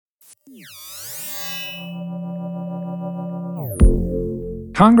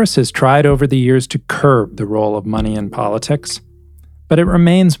Congress has tried over the years to curb the role of money in politics, but it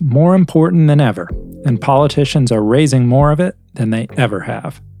remains more important than ever, and politicians are raising more of it than they ever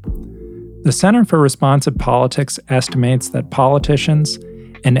have. The Center for Responsive Politics estimates that politicians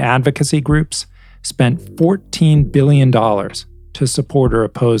and advocacy groups spent $14 billion to support or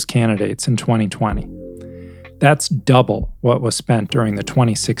oppose candidates in 2020. That's double what was spent during the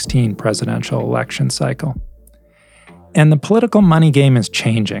 2016 presidential election cycle. And the political money game is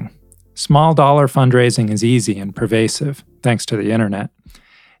changing. Small dollar fundraising is easy and pervasive, thanks to the internet.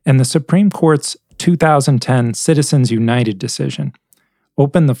 And the Supreme Court's 2010 Citizens United decision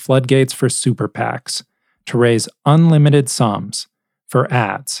opened the floodgates for super PACs to raise unlimited sums for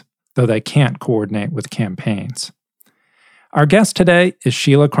ads, though they can't coordinate with campaigns. Our guest today is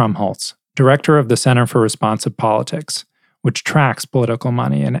Sheila Krumholz, director of the Center for Responsive Politics, which tracks political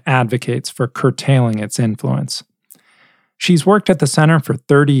money and advocates for curtailing its influence. She's worked at the center for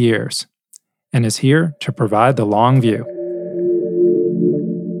 30 years and is here to provide the long view.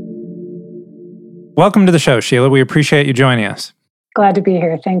 Welcome to the show, Sheila. We appreciate you joining us. Glad to be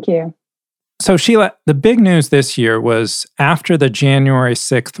here. Thank you. So, Sheila, the big news this year was after the January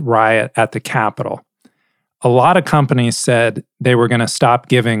 6th riot at the Capitol, a lot of companies said they were going to stop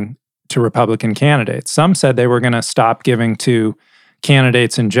giving to Republican candidates. Some said they were going to stop giving to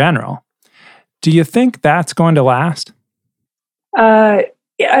candidates in general. Do you think that's going to last? I,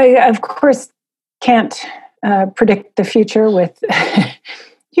 of course, can't predict the future with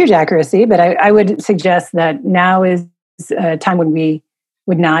huge accuracy, but I would suggest that now is a time when we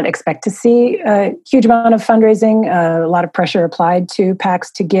would not expect to see a huge amount of fundraising, a lot of pressure applied to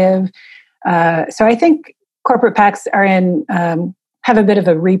PACs to give. So I think corporate PACs are have a bit of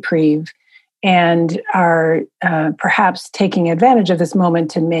a reprieve and are perhaps taking advantage of this moment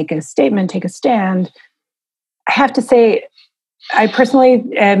to make a statement, take a stand. I have to say, I personally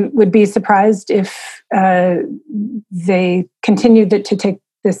would be surprised if they continued to take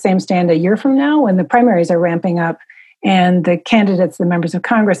the same stand a year from now when the primaries are ramping up and the candidates, the members of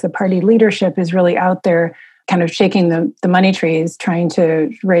Congress, the party leadership is really out there kind of shaking the money trees, trying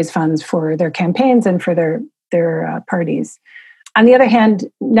to raise funds for their campaigns and for their parties. On the other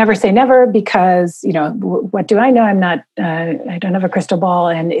hand, never say never because, what do I know? I don't have a crystal ball,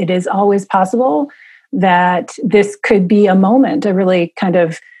 and it is always possible that this could be a moment, a really kind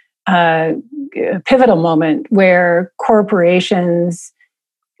of pivotal moment where corporations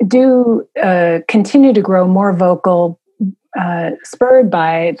do continue to grow more vocal, spurred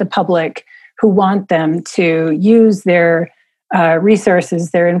by the public who want them to use their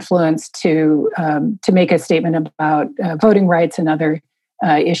resources, their influence to make a statement about voting rights and other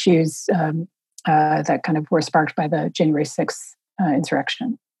issues that kind of were sparked by the January 6th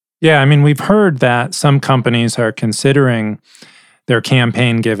insurrection. Yeah, I mean, we've heard that some companies are considering their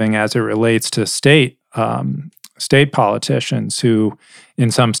campaign giving as it relates to state politicians who, in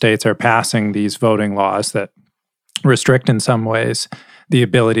some states, are passing these voting laws that restrict, in some ways, the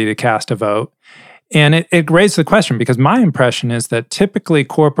ability to cast a vote. And it raised the question because my impression is that typically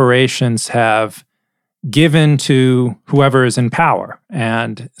corporations have given to whoever is in power,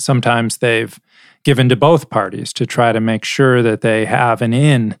 and sometimes they've given to both parties to try to make sure that they have an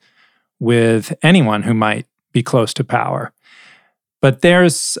in with anyone who might be close to power. But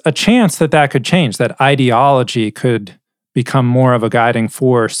there's a chance that could change, that ideology could become more of a guiding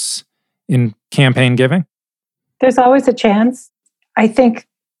force in campaign giving? There's always a chance. I think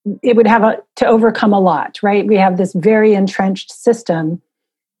it would have to overcome a lot, right? We have this very entrenched system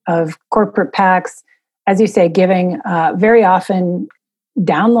of corporate PACs, as you say, giving very often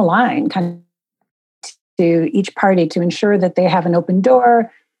down the line kind of to each party to ensure that they have an open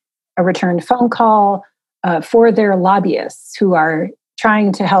door, a returned phone call for their lobbyists who are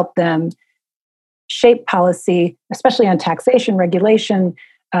trying to help them shape policy, especially on taxation regulation,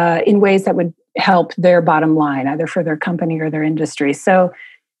 in ways that would help their bottom line, either for their company or their industry. So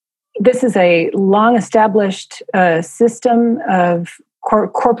this is a long-established system of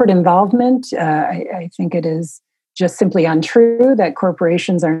corporate involvement. I think it is just simply untrue that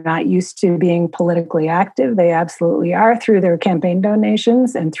corporations are not used to being politically active. They absolutely are, through their campaign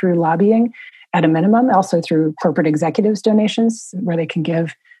donations and through lobbying at a minimum, also through corporate executives' donations, where they can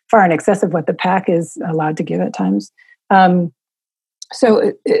give far in excess of what the PAC is allowed to give at times.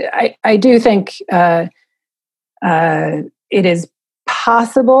 So I do think it is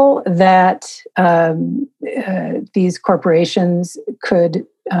possible that these corporations could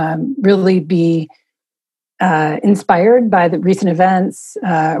really be inspired by the recent events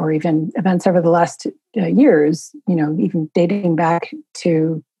or even events over the last years, even dating back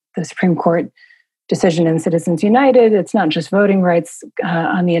to the Supreme Court decision in Citizens United. It's not just voting rights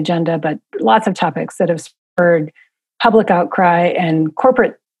on the agenda, but lots of topics that have spurred public outcry and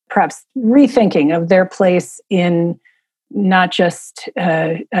corporate perhaps rethinking of their place in not just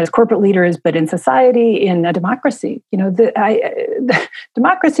as corporate leaders, but in society, in a democracy. The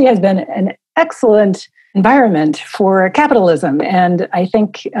democracy has been an excellent environment for capitalism, and I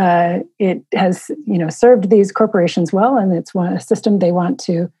think it has, served these corporations well, and it's a system they want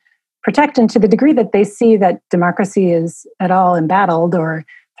to protect. And to the degree that they see that democracy is at all embattled or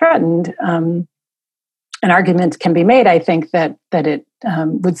threatened, an argument can be made, I think, that it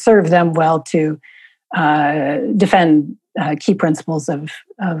would serve them well to defend key principles of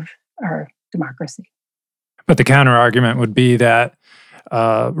our democracy. But the counter argument would be that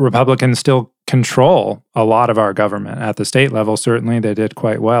Republicans still control a lot of our government at the state level. Certainly, they did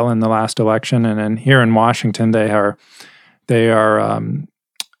quite well in the last election, and then here in Washington, they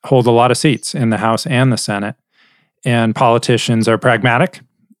hold a lot of seats in the House and the Senate. And politicians are pragmatic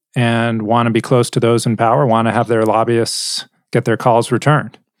and want to be close to those in power, want to have their lobbyists get their calls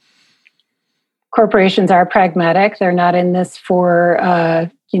returned. Corporations are pragmatic. They're not in this for,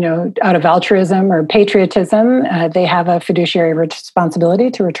 out of altruism or patriotism. They have a fiduciary responsibility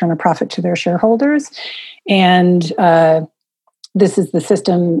to return a profit to their shareholders. And this is the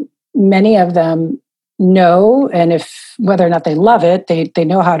system many of them know, and whether or not they love it, they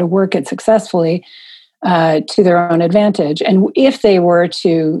know how to work it successfully to their own advantage. And if they were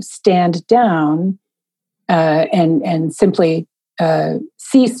to stand down and simply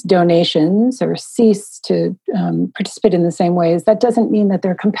cease donations or cease to participate in the same ways, that doesn't mean that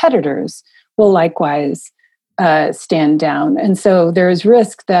their competitors will likewise stand down. And so there's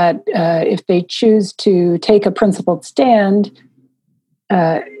risk that if they choose to take a principled stand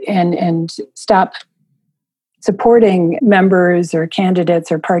and stop supporting members or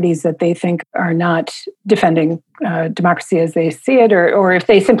candidates or parties that they think are not defending democracy as they see it, or if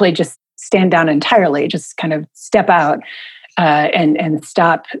they simply just stand down entirely, just kind of step out, and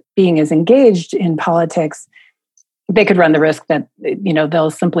stop being as engaged in politics, they could run the risk that they'll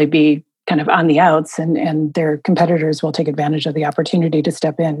simply be kind of on the outs, and their competitors will take advantage of the opportunity to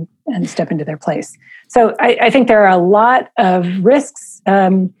step in and step into their place. So I think there are a lot of risks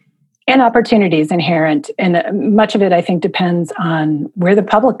and opportunities inherent, and much of it I think depends on where the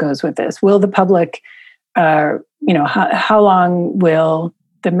public goes with this. Will the public, how long will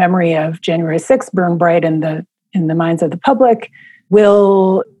the memory of January 6th burn bright in the minds of the public?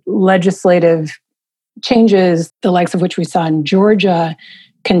 Will legislative changes, the likes of which we saw in Georgia,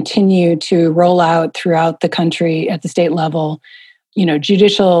 continue to roll out throughout the country at the state level?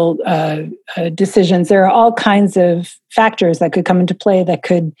 Judicial decisions. There are all kinds of factors that could come into play that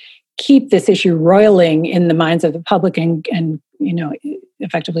could keep this issue roiling in the minds of the public and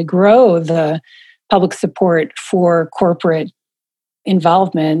effectively grow the public support for corporate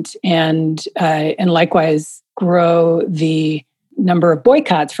involvement and likewise grow the number of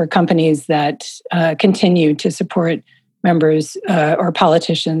boycotts for companies that continue to support members or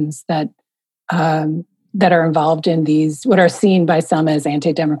politicians that are involved in these, what are seen by some as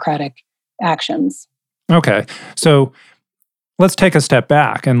anti-democratic actions. Okay, so let's take a step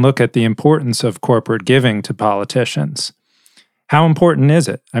back and look at the importance of corporate giving to politicians. How important is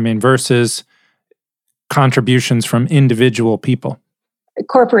it? Versus contributions from individual people.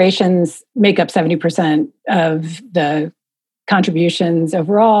 Corporations make up 70% of the contributions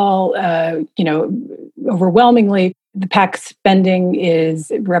overall. Overwhelmingly, the PAC spending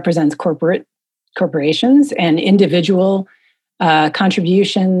represents corporations and individual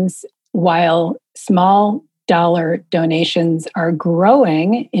contributions, while small dollar donations are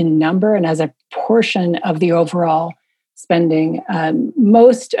growing in number and as a portion of the overall spending.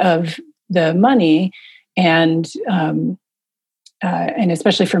 Most of the money and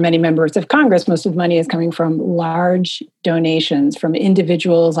especially for many members of Congress, most of the money is coming from large donations from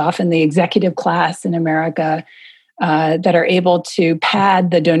individuals, often the executive class in America, that are able to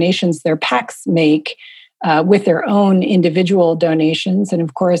pad the donations their PACs make with their own individual donations. And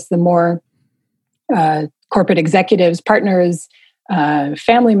of course, the more corporate executives, partners,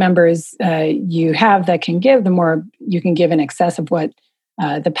 family members you have that can give, the more you can give in excess of what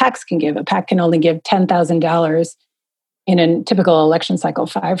the PACs can give. A PAC can only give $10,000 in a typical election cycle,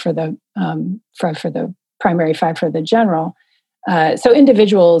 5 for the primary, 5 for the general. So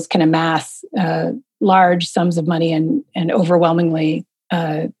individuals can amass large sums of money, and overwhelmingly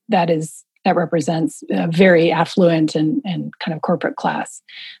that represents a very affluent and kind of corporate class.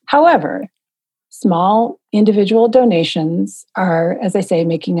 However, small individual donations are, as I say,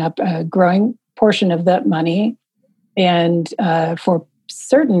 making up a growing portion of that money, and for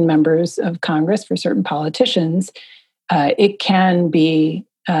certain members of Congress, for certain politicians, it can be,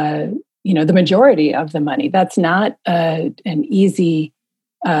 the majority of the money. That's not an easy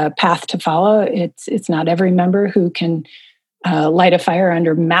path to follow. It's not every member who can light a fire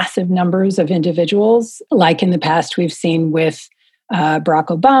under massive numbers of individuals, like in the past we've seen with Barack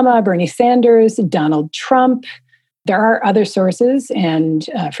Obama, Bernie Sanders, Donald Trump. There are other sources, and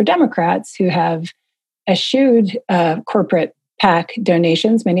for Democrats who have eschewed corporate PAC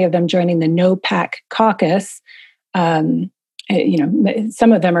donations, many of them joining the No PAC caucus. Some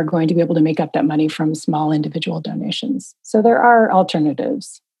of them are going to be able to make up that money from small individual donations. So there are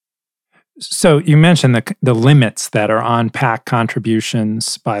alternatives. So you mentioned the limits that are on PAC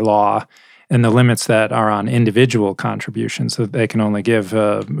contributions by law and the limits that are on individual contributions, so that they can only give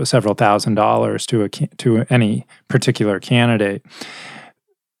several $1,000s to any particular candidate.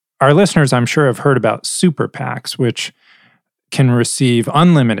 Our listeners, I'm sure, have heard about super PACs, which can receive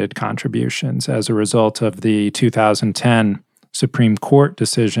unlimited contributions as a result of the 2010 Supreme Court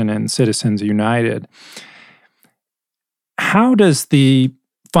decision in Citizens United. How does the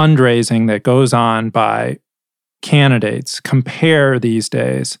fundraising that goes on by candidates compare these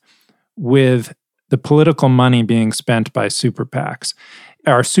days with the political money being spent by super PACs?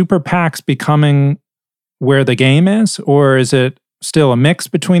 Are super PACs becoming where the game is, or is it still a mix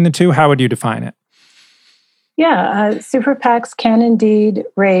between the two? How would you define it? Yeah, super PACs can indeed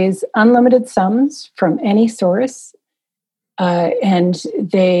raise unlimited sums from any source, and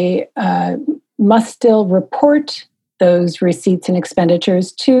they must still report those receipts and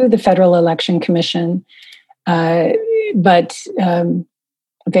expenditures to the Federal Election Commission, but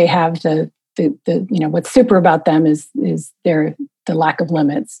they have the what's super about them is the lack of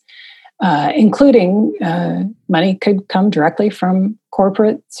limits, including money could come directly from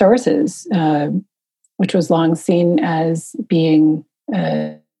corporate sources, which was long seen as being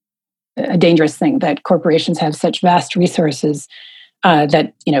a dangerous thing, that corporations have such vast resources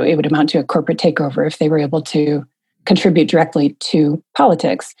that it would amount to a corporate takeover if they were able to contribute directly to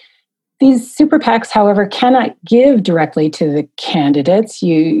politics. These super PACs, however, cannot give directly to the candidates.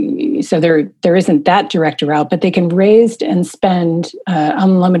 So there isn't that direct route, but they can raise and spend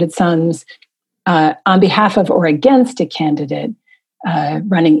unlimited sums on behalf of or against a candidate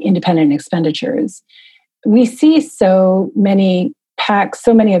running independent expenditures. We see so many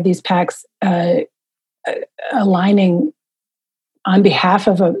of these PACs aligning on behalf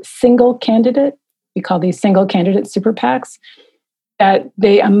of a single candidate. We call these single candidate super PACs, that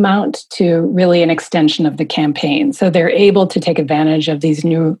they amount to really an extension of the campaign. So they're able to take advantage of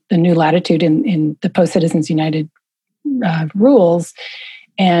the new latitude in the post-Citizens United rules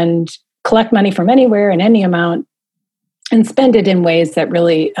and collect money from anywhere in any amount and spend it in ways that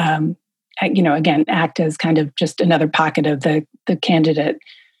really, again, act as kind of just another pocket of the candidate.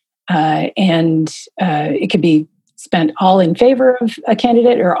 And it could be spent all in favor of a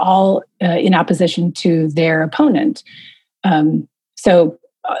candidate or all in opposition to their opponent. So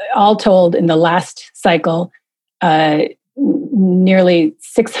all told, in the last cycle, nearly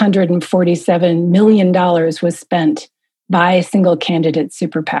 $647 million was spent by single candidate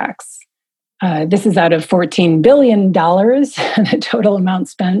super PACs. This is out of $14 billion, the total amount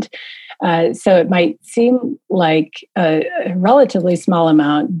spent. So it might seem like a relatively small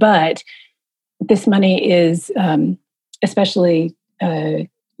amount, but this money is especially,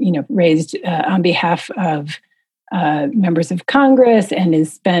 raised on behalf of members of Congress and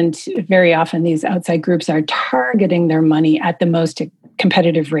is spent very often. These outside groups are targeting their money at the most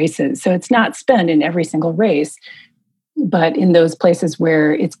competitive races. So it's not spent in every single race, but in those places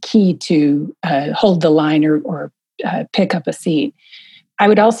where it's key to hold the line or pick up a seat. I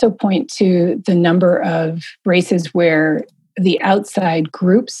would also point to the number of races where the outside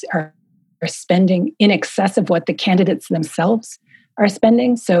groups are spending in excess of what the candidates themselves are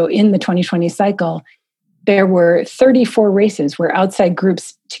spending. So in the 2020 cycle, there were 34 races where outside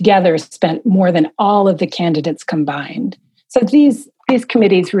groups together spent more than all of the candidates combined. So these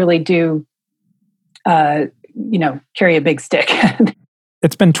committees really do, carry a big stick.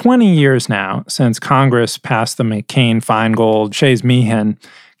 It's been 20 years now since Congress passed the McCain-Feingold, Shays-Meehan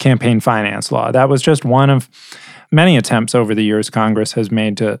campaign finance law. That was just one of many attempts over the years Congress has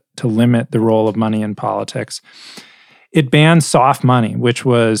made to limit the role of money in politics. It banned soft money, which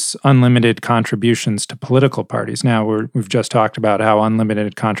was unlimited contributions to political parties. Now, we've just talked about how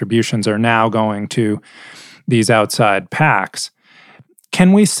unlimited contributions are now going to these outside PACs.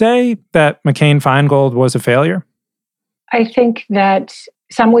 Can we say that McCain-Feingold was a failure? I think that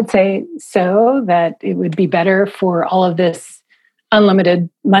some would say so, that it would be better for all of this unlimited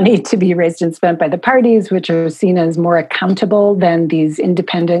money to be raised and spent by the parties, which are seen as more accountable than these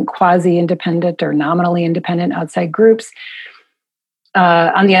independent, quasi-independent, or nominally independent outside groups.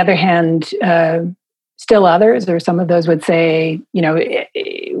 On the other hand, still others, or some of those would say,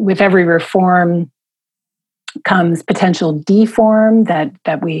 with every reform comes potential deform,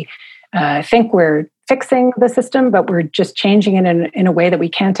 that we think we're fixing the system, but we're just changing it in a way that we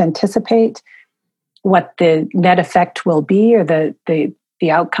can't anticipate what the net effect will be, or the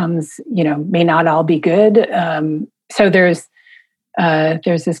outcomes, may not all be good. So there's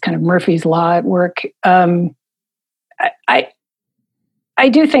this kind of Murphy's Law at work. I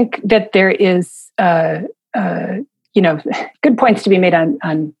do think that there is, good points to be made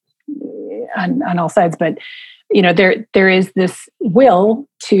on all sides, but there is this will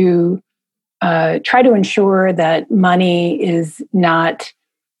to try to ensure that money is not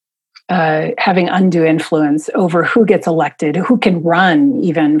having undue influence over who gets elected, who can run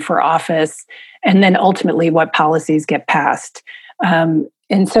even for office, and then ultimately what policies get passed. And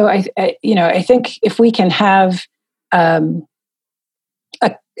so I think if we can have a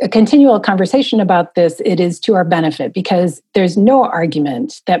continual conversation about this, it is to our benefit, because there's no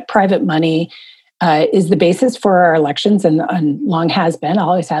argument that private money is the basis for our elections, and long has been,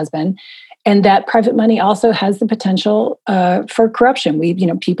 always has been. And that private money also has the potential for corruption.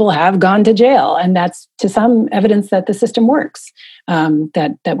 People have gone to jail, and that's to some evidence that the system works.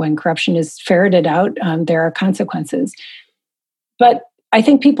 That when corruption is ferreted out, there are consequences. But I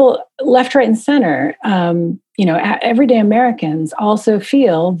think people, left, right, and center, everyday Americans also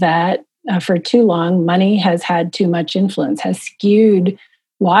feel that for too long, money has had too much influence, has skewed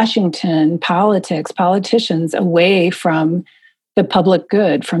Washington politicians away from the public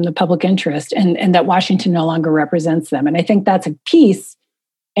good, from the public interest, and that Washington no longer represents them. And I think that's a piece,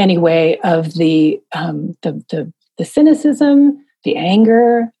 anyway, of the cynicism, the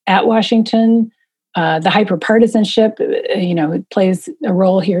anger at Washington, the hyperpartisanship. It plays a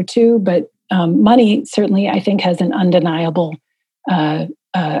role here too. But money certainly, I think, has an undeniable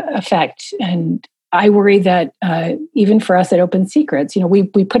effect. And I worry that even for us at Open Secrets, we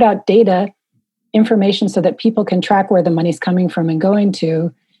put out data, information, so that people can track where the money's coming from and going to.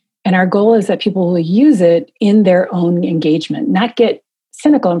 And our goal is that people will use it in their own engagement, not get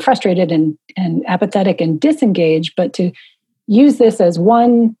cynical and frustrated and apathetic and disengaged, but to use this as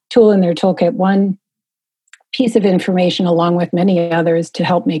one tool in their toolkit, one piece of information along with many others to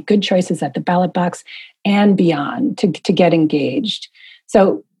help make good choices at the ballot box and beyond, to get engaged.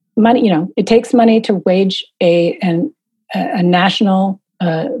 So money, it takes money to wage a national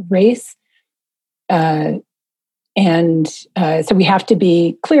race. So we have to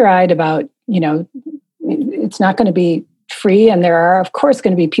be clear-eyed about, it's not going to be free. And there are, of course,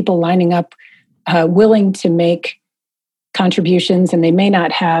 going to be people lining up willing to make contributions, and they may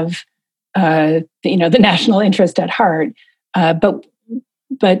not have, the national interest at heart. But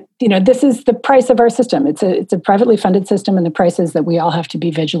this is the price of our system. It's a privately funded system, and the price is that we all have to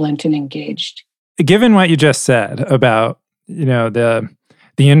be vigilant and engaged. Given what you just said about,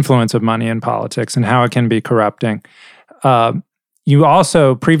 the influence of money in politics and how it can be corrupting. You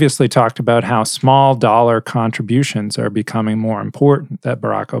also previously talked about how small dollar contributions are becoming more important, that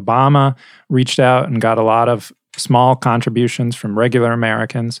Barack Obama reached out and got a lot of small contributions from regular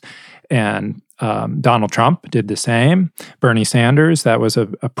Americans, and Donald Trump did the same. Bernie Sanders, that was a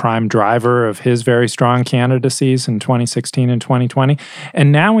prime driver of his very strong candidacies in 2016 and 2020.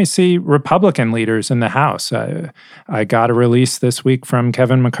 And now we see Republican leaders in the House. I got a release this week from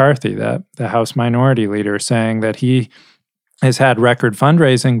Kevin McCarthy, the House Minority Leader, saying that he has had record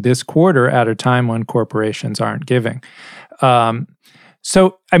fundraising this quarter at a time when corporations aren't giving.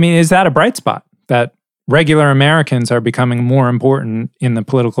 So, is that a bright spot, that regular Americans are becoming more important in the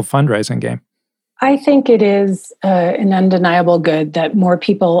political fundraising game? I think it is an undeniable good that more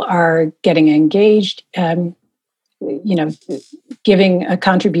people are getting engaged. Giving a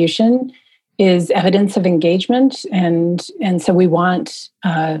contribution is evidence of engagement, and so we want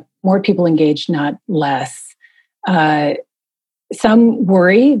more people engaged, not less. Some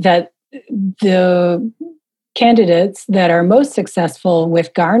worry that the candidates that are most successful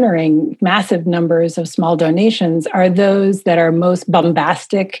with garnering massive numbers of small donations are those that are most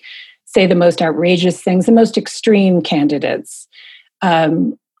bombastic, say the most outrageous things, the most extreme candidates.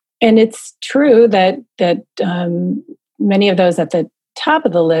 And it's true that many of those at the top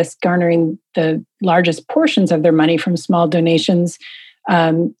of the list, garnering the largest portions of their money from small donations,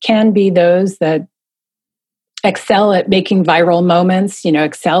 can be those that excel at making viral moments,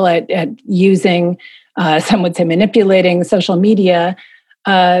 excel at using, some would say, manipulating social media.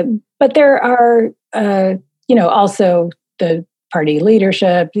 But there are, also the party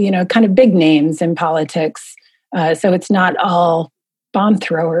leadership, kind of big names in politics. So it's not all bomb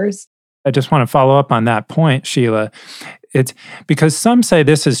throwers. I just want to follow up on that point, Sheila. It's because some say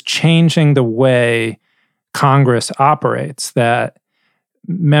this is changing the way Congress operates, that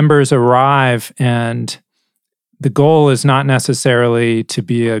members arrive and the goal is not necessarily to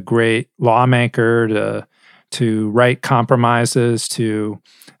be a great lawmaker, to write compromises, to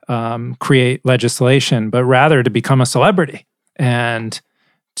create legislation, but rather to become a celebrity and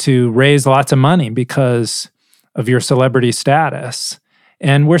to raise lots of money because of your celebrity status.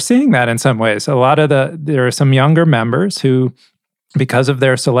 And we're seeing that in some ways. There are some younger members who, because of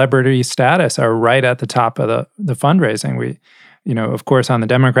their celebrity status, are right at the top of the fundraising. Of course, on the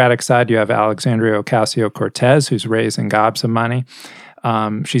Democratic side, you have Alexandria Ocasio-Cortez, who's raising gobs of money.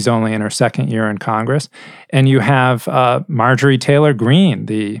 She's only in her second year in Congress. And you have Marjorie Taylor Greene,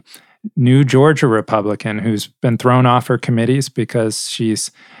 the new Georgia Republican, who's been thrown off her committees because she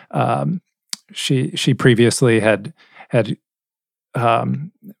previously had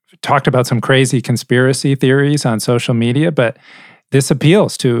talked about some crazy conspiracy theories on social media, but this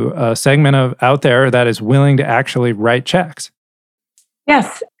appeals to a segment out there that is willing to actually write checks.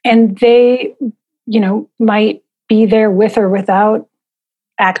 Yes, and they, might be there with or without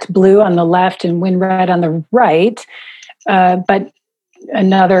Act Blue on the left and Win Red on the right. But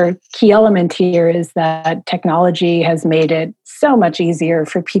another key element here is that technology has made it so much easier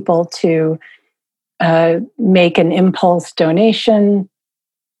for people to make an impulse donation,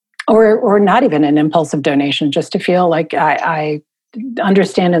 or not even an impulsive donation, just to feel like I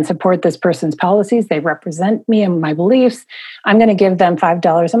understand and support this person's policies. They represent me and my beliefs. I'm going to give them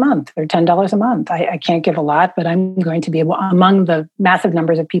 $5 a month or $10 a month. I can't give a lot, but I'm going to be able, among the massive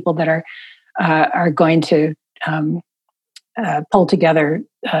numbers of people that are going to pull together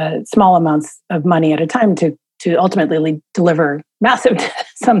small amounts of money at a time to ultimately deliver massive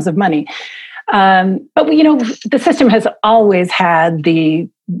sums of money. But the system has always had the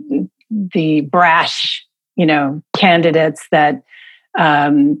brash, candidates that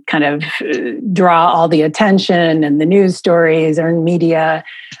kind of draw all the attention and the news stories, earn media.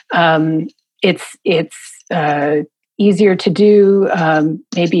 It's easier to do,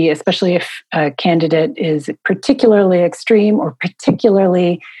 maybe especially if a candidate is particularly extreme or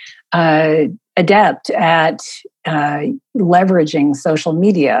particularly adept at leveraging social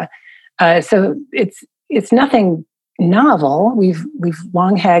media. So it's nothing novel. We've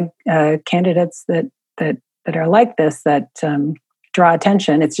long had candidates that are like this, that draw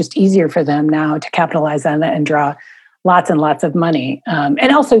attention. It's just easier for them now to capitalize on that and draw lots and lots of money.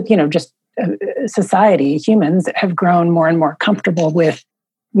 And also, just society, humans have grown more and more comfortable with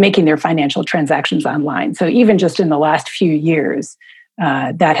making their financial transactions online. So even just in the last few years,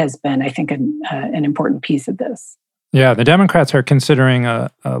 that has been, I think, an important piece of this. Yeah, the Democrats are considering a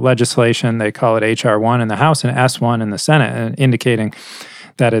legislation, they call it H.R. 1 in the House and S1 in the Senate, indicating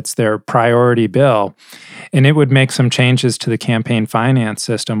that it's their priority bill. And it would make some changes to the campaign finance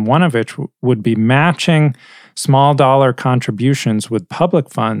system, one of which would be matching small dollar contributions with public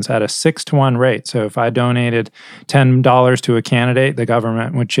funds at a 6-to-1 rate. So if I donated $10 to a candidate, the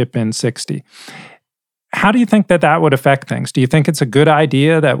government would chip in $60. How do you think that would affect things? Do you think it's a good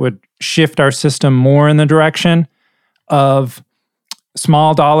idea that would shift our system more in the direction of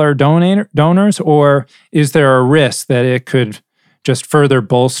small dollar donors, or is there a risk that it could just further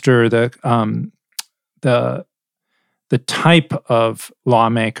bolster the type of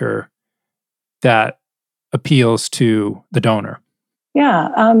lawmaker that appeals to the donor? Yeah,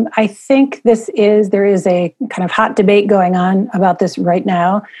 I think there is a kind of hot debate going on about this right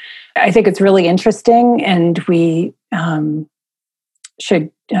now. I think it's really interesting, and we should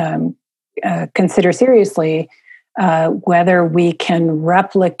consider seriously whether we can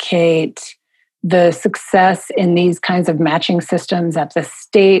replicate the success in these kinds of matching systems at the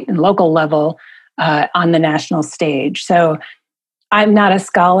state and local level on the national stage. So I'm not a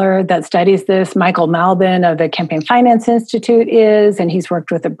scholar that studies this. Michael Malbin of the Campaign Finance Institute is, and he's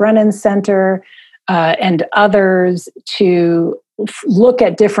worked with the Brennan Center and others to look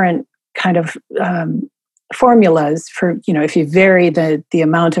at different kind of formulas for, if you vary the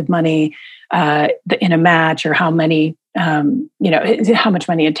amount of money in a match, or how many, how much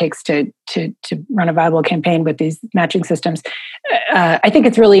money it takes to run a viable campaign with these matching systems. I think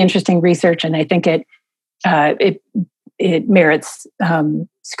it's really interesting research, and I think it merits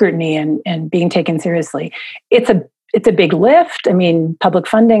scrutiny and being taken seriously. It's a big lift. I mean, public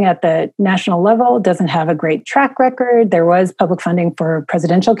funding at the national level doesn't have a great track record. There was public funding for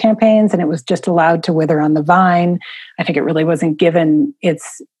presidential campaigns, and it was just allowed to wither on the vine. I think it really wasn't given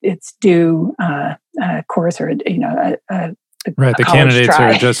its due course, or The candidates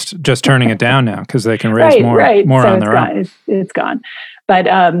are just turning it down now because they can raise more so on their own. It's gone. But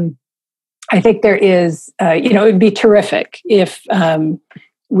I think there is, it would be terrific if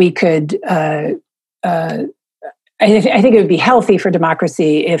we could. I think it would be healthy for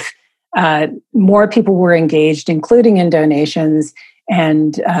democracy if more people were engaged, including in donations,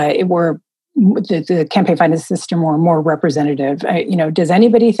 and the campaign finance system were more representative. Does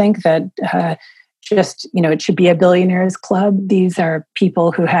anybody think that it should be a billionaires club? These are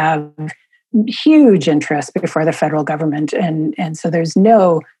people who have huge interest before the federal government, and so there's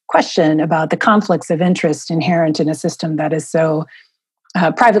no question about the conflicts of interest inherent in a system that is so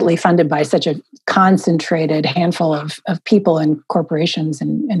privately funded by such a concentrated handful of people and corporations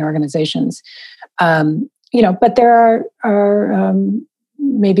and organizations. But there are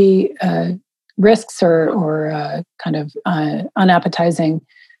maybe risks or kind of unappetizing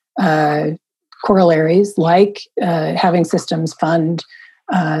corollaries, like having systems fund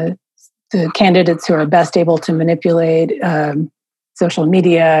the candidates who are best able to manipulate social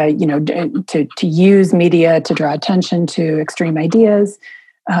media, to use media to draw attention to extreme ideas.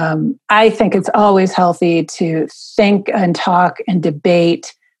 I think it's always healthy to think and talk and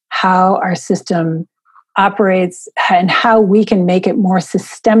debate how our system operates and how we can make it more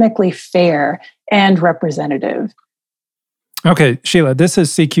systemically fair and representative. Okay, Sheila, this is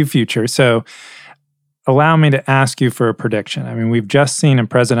CQ Future, so allow me to ask you for a prediction. I mean, we've just seen a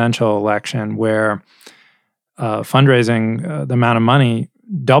presidential election where fundraising, the amount of money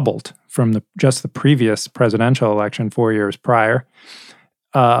doubled from just the previous presidential election 4 years prior.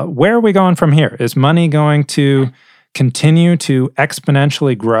 Where are we going from here? Is money going to continue to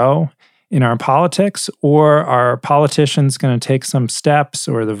exponentially grow in our politics, or are politicians going to take some steps,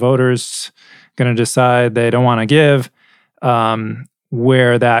 or the voters going to decide they don't want to give,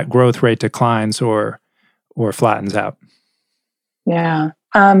 where that growth rate declines or flattens out? Yeah.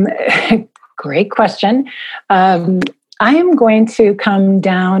 Great question. I am going to come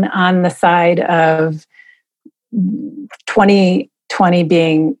down on the side of 2020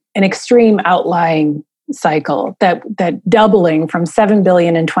 being an extreme outlying cycle, that doubling from $7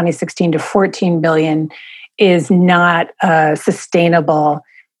 billion in 2016 to $14 billion is not a sustainable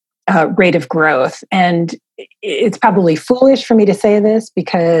rate of growth. And it's probably foolish for me to say this,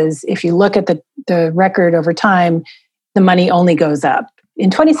 because if you look at the record over time, the money only goes up. In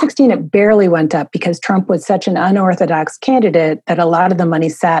 2016, it barely went up because Trump was such an unorthodox candidate that a lot of the money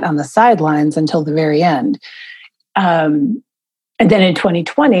sat on the sidelines until the very end. And then in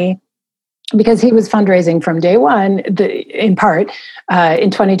 2020, because he was fundraising from day one, in part,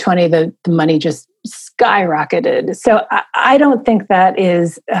 in 2020, the money just skyrocketed. So I don't think that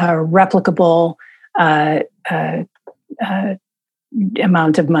is a replicable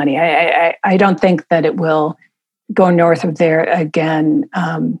amount of money. I don't think that it will go north of there again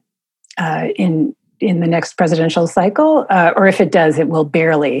in the next presidential cycle, or if it does, it will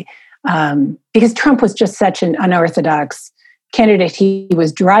barely, because Trump was just such an unorthodox candidate. He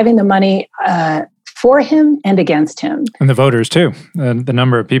was driving the money for him and against him. And the voters too, the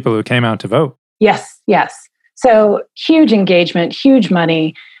number of people who came out to vote. Yes. So huge engagement, huge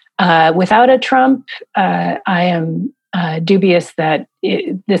money. Without a Trump, I am dubious that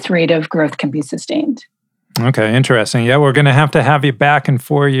this rate of growth can be sustained. Okay, interesting. Yeah, we're going to have you back in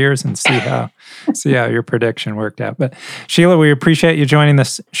 4 years and see how your prediction worked out. But Sheila, we appreciate you joining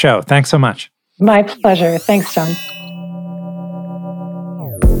this show. Thanks so much. My pleasure. Thanks, John.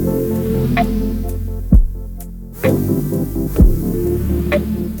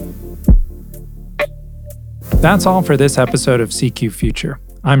 That's all for this episode of CQ Future.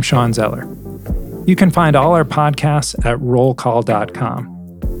 I'm Sean Zeller. You can find all our podcasts at rollcall.com.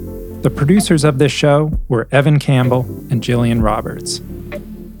 The producers of this show were Evan Campbell and Jillian Roberts.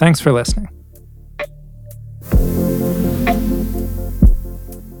 Thanks for listening.